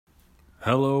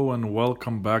Hello and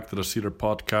welcome back to the Cedar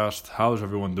Podcast. How's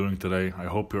everyone doing today? I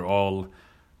hope you're all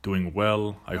doing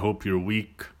well. I hope your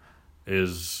week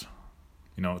is,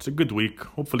 it's a good week.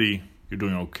 Hopefully you're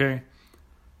doing okay.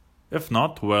 If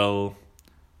not, well,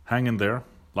 hang in there.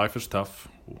 Life is tough.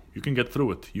 You can get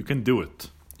through it. You can do it.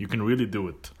 You can really do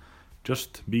it.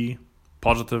 Just be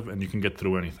positive and you can get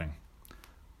through anything.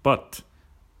 But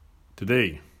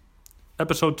today,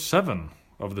 episode 7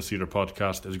 of the Cedar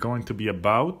Podcast is going to be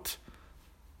about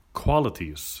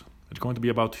qualities. It's going to be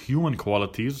about human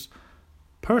qualities,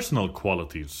 personal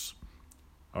qualities.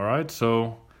 All right,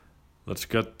 so let's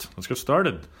get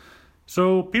started.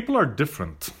 So people are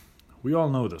different. We all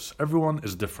know this. Everyone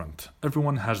is different.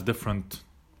 Everyone has different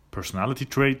personality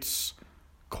traits,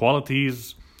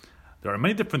 qualities. There are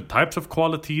many different types of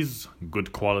qualities,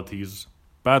 good qualities,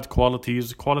 bad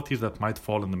qualities, qualities that might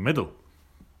fall in the middle.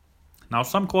 Now,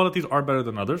 some qualities are better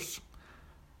than others,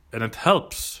 and it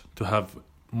helps to have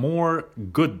more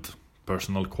good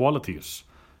personal qualities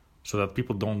so that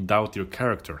people don't doubt your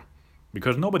character,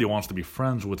 because nobody wants to be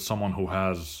friends with someone who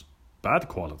has bad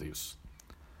qualities.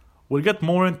 We'll get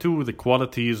more into the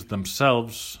qualities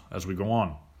themselves as we go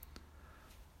on.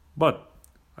 But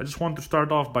I just want to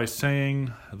start off by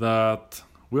saying that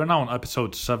we are now on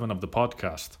episode 7 of the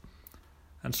podcast.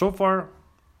 And so far,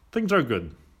 things are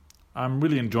good. I'm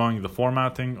really enjoying the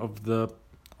formatting of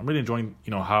I'm really enjoying,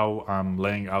 how I'm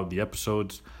laying out the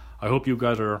episodes. I hope you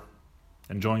guys are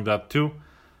enjoying that too.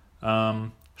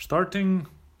 Starting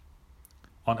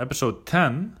on episode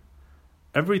 10,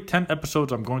 every 10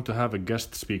 episodes I'm going to have a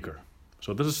guest speaker.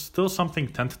 So this is still something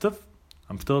tentative.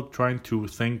 I'm still trying to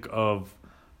think of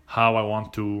how I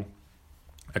want to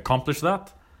accomplish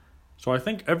that. So I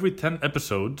think every 10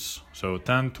 episodes, so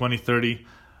 10, 20, 30,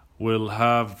 we'll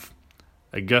have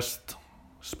a guest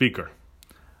speaker.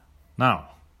 Now,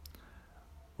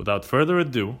 without further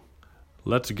ado,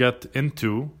 let's get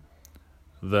into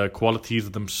the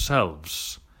qualities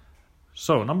themselves.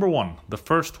 So, number 1, the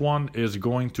first one is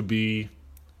going to be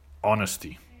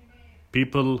honesty.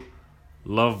 People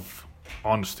love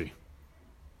honesty.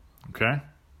 Okay?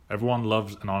 Everyone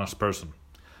loves an honest person.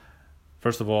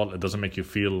 First of all, it doesn't make you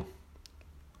feel,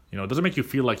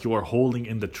 like you are holding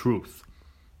in the truth.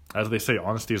 As they say,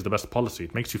 honesty is the best policy.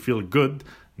 It makes you feel good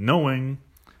knowing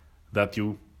that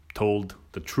you told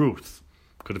the truth.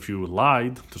 Because if you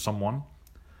lied to someone,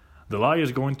 the lie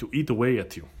is going to eat away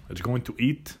at you. It's going to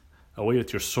eat away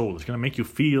at your soul. It's going to make you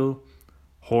feel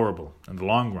horrible in the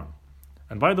long run.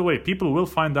 And by the way, people will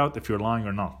find out if you're lying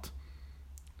or not.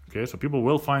 Okay, so people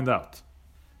will find out.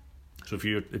 So if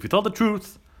you tell the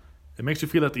truth, it makes you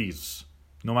feel at ease,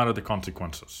 no matter the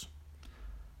consequences.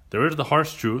 There is the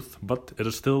harsh truth, but it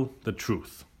is still the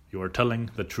truth. You are telling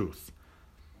the truth.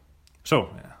 So,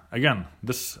 again,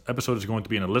 this episode is going to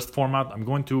be in a list format. I'm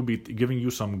going to be giving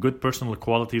you some good personal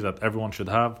qualities that everyone should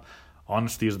have.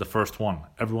 Honesty is the first one.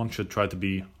 Everyone should try to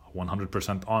be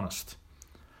 100% honest.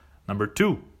 Number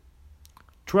 2,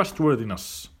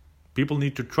 trustworthiness. People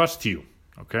need to trust you,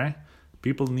 okay?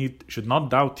 People should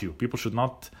not doubt you. People should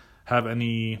not have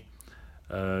any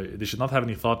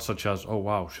thoughts such as, oh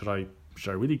wow, should I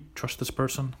really trust this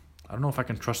person? I don't know if I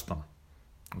can trust them.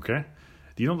 Okay?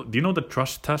 Do you know the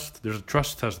trust test? There's a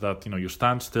trust test that, you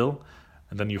stand still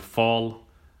and then you fall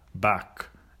back.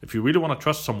 If you really want to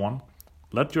trust someone,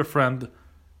 let your friend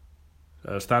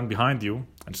stand behind you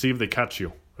and see if they catch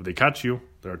you. If they catch you,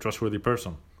 they're a trustworthy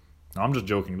person. Now, I'm just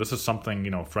joking. This is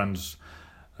something, friends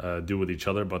do with each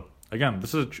other. But again,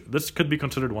 this could be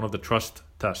considered one of the trust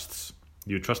tests.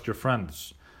 You trust your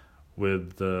friends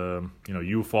with,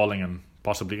 you falling and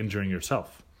possibly injuring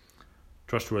yourself.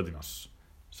 Trustworthiness.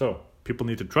 So, people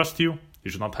need to trust you. You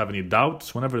should not have any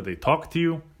doubts whenever they talk to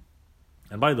you.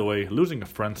 And by the way, losing a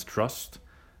friend's trust,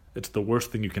 it's the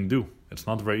worst thing you can do. It's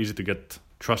not very easy to get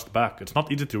trust back. It's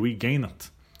not easy to regain it.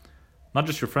 Not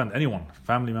just your friend, anyone,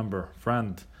 family member,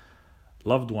 friend,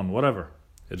 loved one, whatever.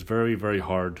 It's very, very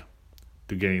hard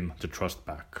to gain the trust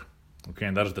back. Okay,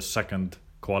 and that is the second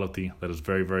quality that is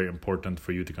very, very important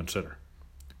for you to consider.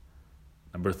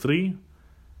 Number 3,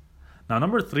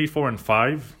 4, and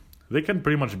 5, they can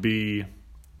pretty much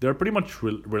they're pretty much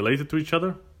related to each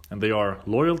other, and they are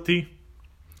loyalty,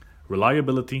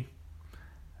 reliability,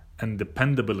 and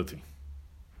dependability.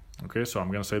 Okay, so I'm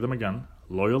going to say them again.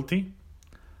 Loyalty,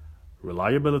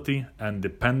 reliability, and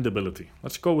dependability.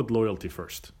 Let's go with loyalty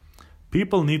first.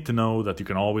 People need to know that you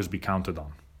can always be counted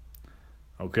on.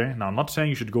 Okay, now I'm not saying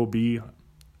you should go be,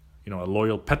 a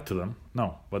loyal pet to them.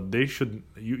 No, but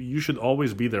you should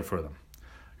always be there for them.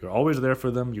 You're always there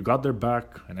for them. You got their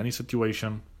back in any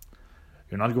situation.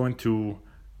 You're not going to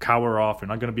cower off. You're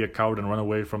not going to be a coward and run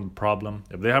away from the problem.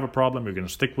 If they have a problem, you're going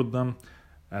to stick with them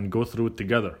and go through it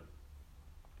together.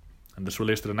 And this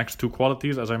relates to the next two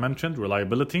qualities, as I mentioned,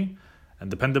 reliability and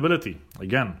dependability.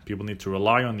 Again, people need to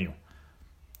rely on you.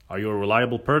 Are you a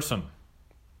reliable person?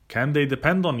 Can they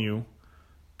depend on you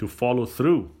to follow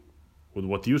through with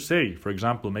what you say? For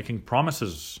example, making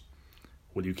promises.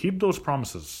 Will you keep those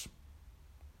promises?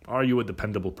 Are you a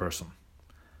dependable person?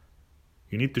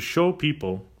 You need to show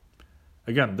people,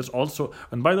 again, this also,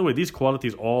 and by the way, these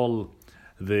qualities all,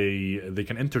 they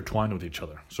can intertwine with each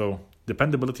other. So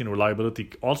dependability and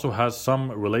reliability also has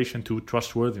some relation to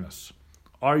trustworthiness.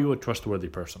 Are you a trustworthy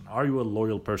person? Are you a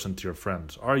loyal person to your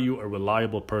friends? Are you a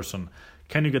reliable person?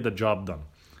 Can you get the job done?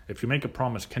 If you make a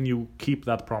promise, can you keep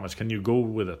that promise? Can you go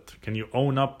with it? Can you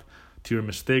own up to your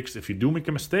mistakes? If you do make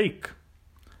a mistake,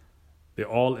 they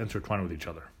all intertwine with each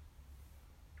other.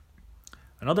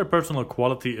 Another personal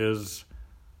quality is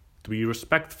to be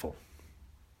respectful.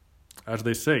 As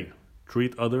they say,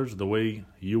 treat others the way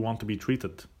you want to be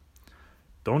treated.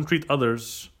 Don't treat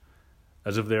others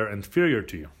as if they're inferior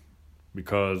to you,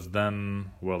 because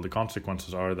then, well, the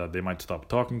consequences are that they might stop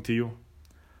talking to you,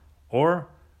 or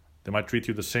they might treat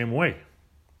you the same way.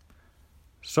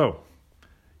 So,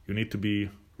 you need to be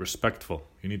respectful.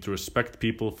 You need to respect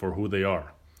people for who they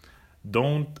are.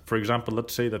 Don't, for example,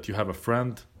 let's say that you have a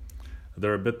friend,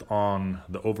 they're a bit on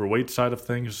the overweight side of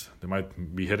things, they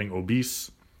might be hitting obese.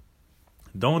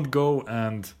 Don't go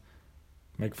and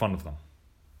make fun of them.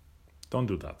 Don't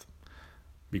do that,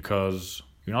 because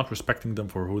you're not respecting them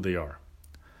for who they are.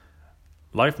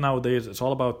 Life nowadays, it's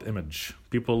all about image.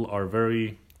 People are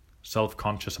very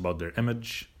self-conscious about their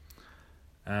image,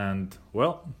 and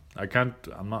well, I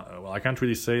can't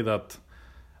really say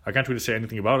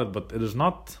anything about it, but it is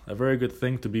not a very good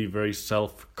thing to be very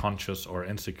self-conscious or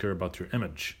insecure about your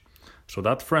image. So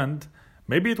that friend,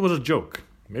 maybe it was a joke.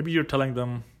 Maybe you're telling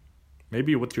them,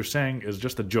 maybe what you're saying is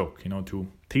just a joke, to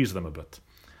tease them a bit.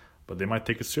 But they might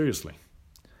take it seriously.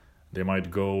 They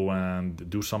might go and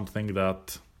do something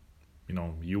that,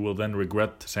 you will then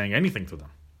regret saying anything to them.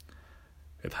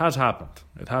 It has happened.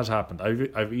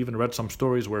 I've even read some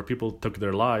stories where people took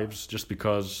their lives just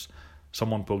because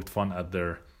someone poked fun at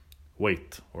their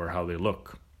weight or how they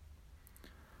look.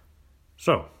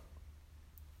 So,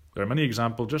 there are many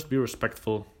examples. Just be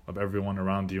respectful of everyone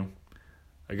around you.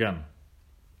 Again,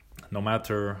 no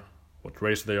matter what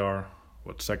race they are,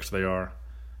 what sex they are,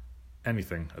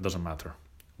 anything, it doesn't matter.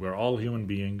 We're all human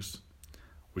beings.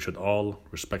 We should all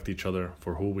respect each other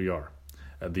for who we are.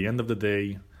 At the end of the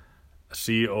day, a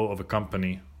CEO of a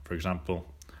company, for example,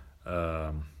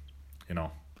 Jeff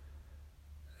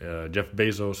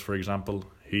Bezos, for example,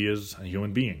 he is a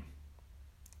human being.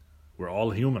 We're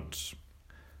all humans.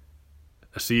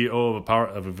 A CEO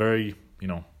of a very,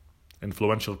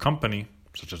 influential company,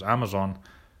 such as Amazon,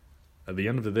 at the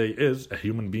end of the day is a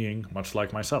human being, much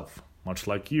like myself, much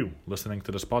like you, listening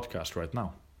to this podcast right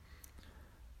now.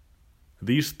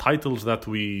 These titles that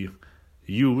we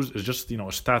use is just,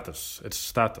 a status. It's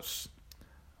status.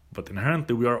 But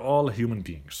inherently, we are all human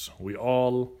beings. We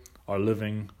all are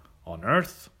living on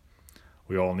Earth.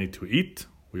 We all need to eat.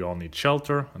 We all need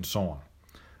shelter, and so on.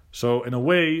 So in a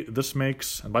way, this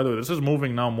makes, and by the way, this is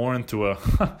moving now more into a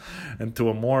into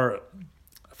a more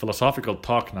philosophical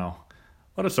talk now.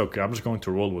 But it's okay. I'm just going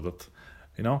to roll with it.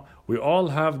 We all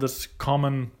have this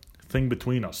common thing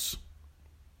between us.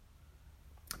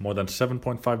 More than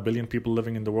 7.5 billion people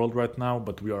living in the world right now,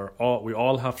 but we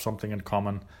all have something in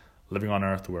common. Living on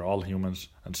Earth, we're all humans,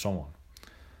 and so on.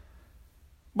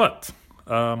 But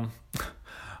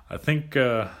I think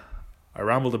I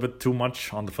rambled a bit too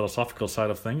much on the philosophical side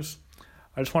of things.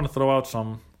 I just want to throw out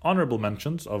some honorable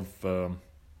mentions of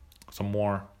some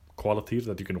more qualities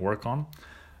that you can work on.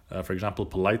 For example,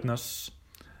 politeness,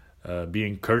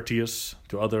 being courteous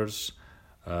to others,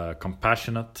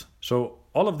 compassionate. So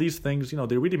all of these things,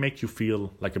 they really make you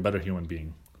feel like a better human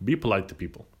being. Be polite to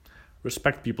people.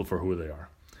 Respect people for who they are.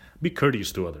 Be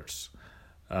courteous to others.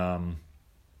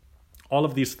 All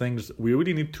of these things, we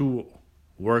really need to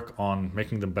work on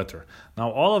making them better.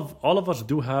 Now, all of us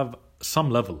do have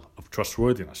some level of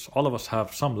trustworthiness. All of us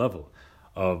have some level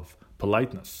of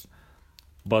politeness.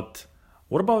 But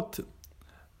what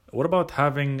about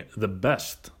having the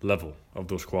best level of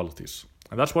those qualities?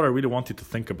 And that's what I really want you to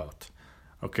think about.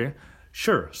 Okay?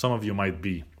 Sure, some of you might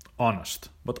be honest,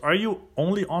 but are you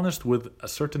only honest with a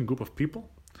certain group of people?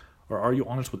 Or are you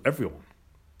honest with everyone?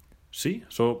 See?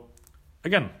 So,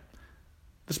 again,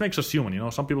 this makes us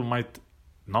human. Some people might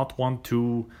not want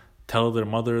to tell their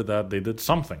mother that they did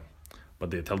something,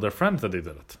 but they tell their friends that they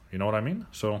did it. You know what I mean?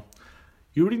 So,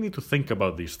 you really need to think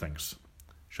about these things.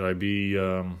 Should I be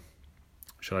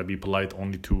Should I be polite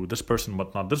only to this person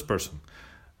but not this person?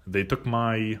 They took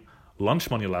my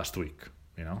lunch money last week,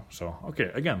 So,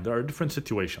 okay, again, there are different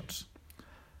situations.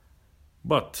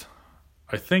 But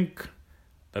I think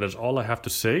that is all I have to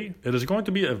say. It is going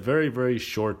to be a very, very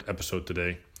short episode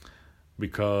today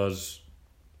because,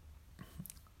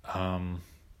 I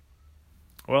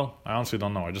honestly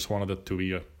don't know. I just wanted it to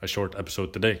be a short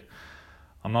episode today.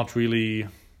 I'm not really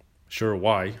sure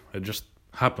why. It just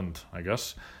happened, I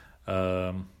guess.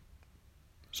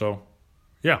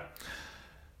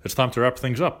 It's time to wrap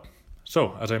things up.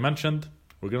 So, as I mentioned,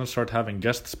 we're going to start having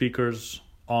guest speakers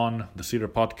on the Cedar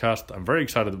podcast. I'm very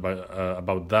excited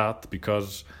about that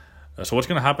because, so what's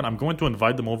going to happen, I'm going to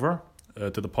invite them over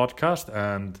to the podcast,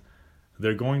 and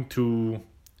they're going to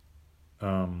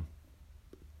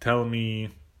tell me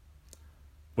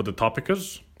what the topic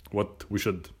is, what we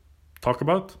should talk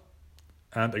about.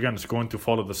 And again, it's going to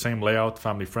follow the same layout,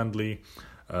 family friendly.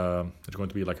 It's going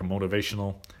to be like a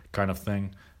motivational kind of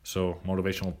thing. So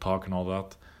motivational talk and all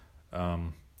that.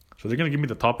 So they're going to give me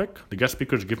the topic. The guest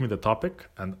speakers give me the topic,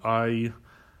 and I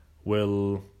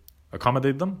will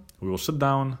accommodate them. We will sit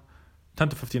down 10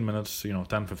 to 15 minutes,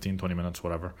 10, 15, 20 minutes,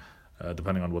 whatever,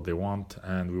 depending on what they want,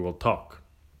 and we will talk.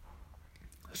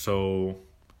 So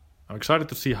I'm excited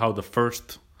to see how the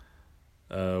first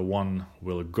one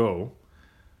will go.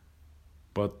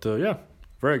 But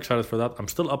very excited for that. I'm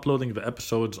still uploading the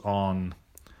episodes on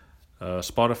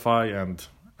Spotify and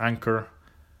Anchor.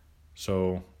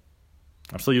 So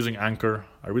I'm still using Anchor.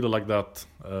 I really like that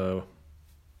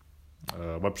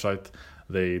website.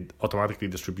 They automatically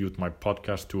distribute my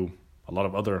podcast to a lot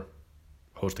of other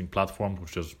hosting platforms,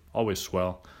 which is always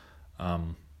swell. So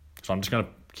I'm just going to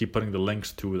keep putting the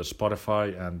links to the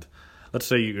Spotify. And let's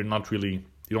say you don't really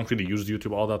use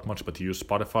YouTube all that much, but you use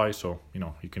Spotify. So,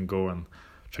 you can go and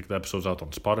check the episodes out on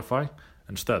Spotify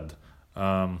instead.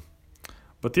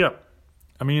 But yeah,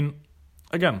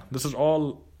 again, this is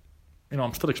all,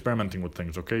 I'm still experimenting with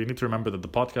things, okay? You need to remember that the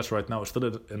podcast right now is still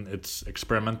in its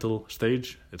experimental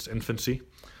stage, its infancy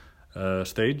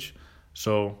stage.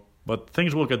 So, but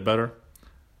things will get better.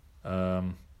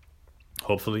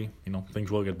 Hopefully,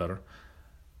 things will get better.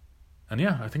 And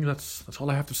yeah, I think that's all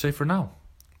I have to say for now.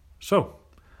 So,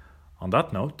 on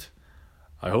that note,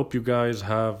 I hope you guys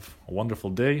have a wonderful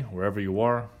day wherever you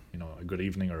are, a good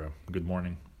evening or a good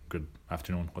morning, good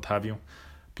afternoon, what have you.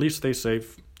 Please stay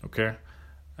safe, okay?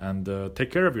 And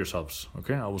take care of yourselves,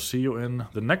 okay? I will see you in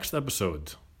the next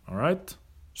episode, all right?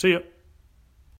 See ya.